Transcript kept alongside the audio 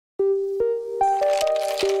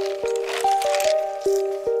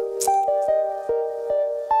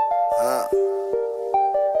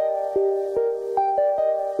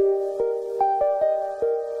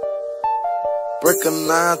a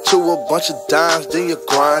 9 to a bunch of dimes, then you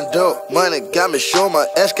grind up. Money got me showing my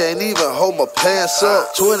ass can't even hold my pants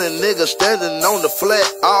up. 20 niggas standing on the flat,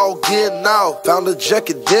 all getting out. Found a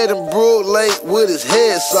jacket dead and broke late with his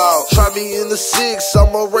head saw. Try me in the 6,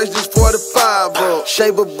 I'ma race this 45 up.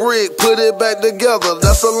 Shape a brick, put it back together,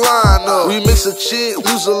 that's a lineup. We mix a chick,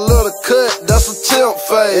 use a little cut, that's a temp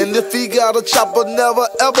fade. And if he got a chopper, never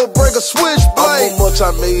ever break a switchblade. I'm a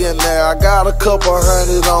multi-millionaire, I got a couple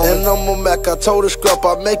hundred on. And I'm a Mac, I told the scrap,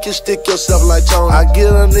 I make you stick yourself like Tony. I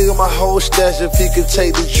get a nigga my whole stash if he could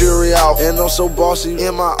take the jury off. And I'm so bossy,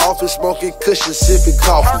 in my office smoking cushion, sipping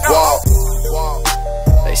coffee. Wow.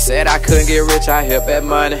 They said I couldn't get rich, I hit bet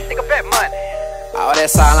money. All that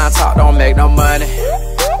silent talk don't make no money.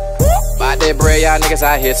 By that bread, y'all niggas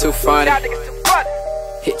out here too funny.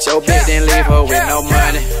 Hit your bitch, then leave her with no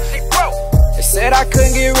money. They said I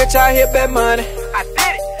couldn't get rich, I hit bet money.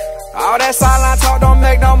 All that silent talk don't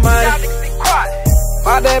make no money.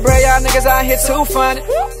 By that bread, y'all niggas out here too funny.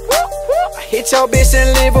 Hit your bitch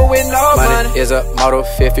and leave her with no money. Money is a motive,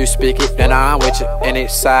 if you speak it, then I'm with you. Any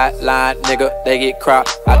sideline, nigga, they get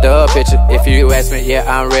cropped out the picture. If you ask me, yeah,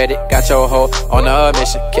 I'm ready. Got your hoe on a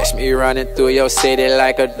mission. Catch me running through your city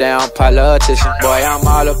like a damn politician. Boy, I'm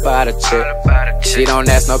all about a chick. She don't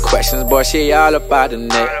ask no questions, boy, she all about the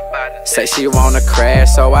neck. Say she wanna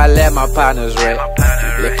crash, so I let my partners wreck.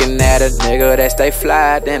 Looking at a nigga that stay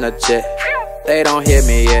fly than a jet. They don't hear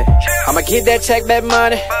me yet. I'ma get that check, that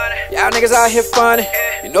money. Y'all niggas out here funny.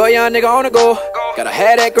 You know a young nigga on the go. Gotta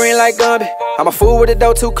have that green like Gumby. I'm a fool with the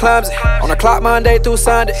dough, too clumsy. On the clock Monday through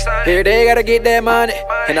Sunday. Every day gotta get that money.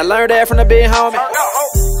 And I learned that from the big homie.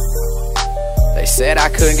 They said I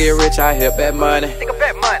couldn't get rich, I hit bet money.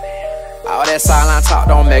 All that silent talk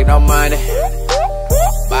don't make no money.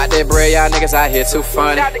 By that bread, y'all niggas out here too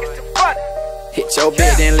funny. Hit your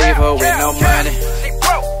bitch, then leave her with no money.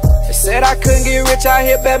 They said I couldn't get rich, I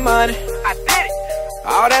hit bet money.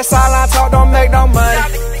 All that silent talk don't make no money.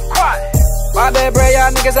 By that bread,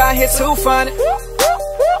 y'all niggas out here too funny.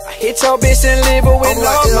 Hit your bitch and leave her with no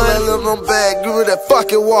money. I'm like, back, give her that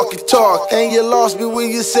fucking walkie-talk. And you lost me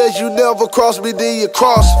when you said you never crossed me, then you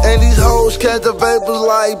crossed. And these hoes catch the vapors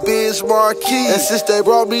like Benz Marquis. And since they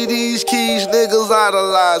brought me these keys, niggas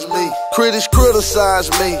idolize me. Critics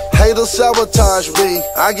criticize me, haters sabotage me.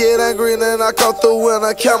 I get angry and then I come through in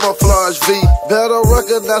a camouflage V. Better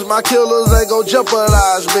recognize my killers ain't gon'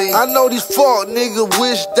 jeopardize me. I know these fuck niggas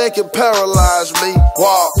wish they could paralyze me.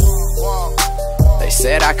 Wow. They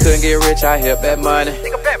said I couldn't get rich, I hit bet money.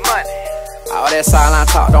 All that silent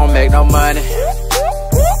talk don't make no money.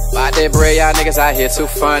 By that bread, y'all niggas out here too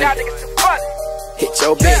funny. Hit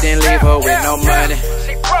your bitch, then leave her with no money.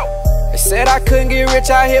 They said I couldn't get rich,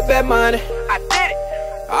 I hit bet money.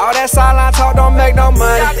 All that silent talk don't make no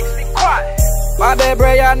money. By that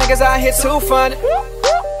bread, y'all niggas out here too funny.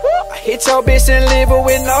 Hit your bitch and leave her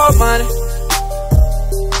with no money.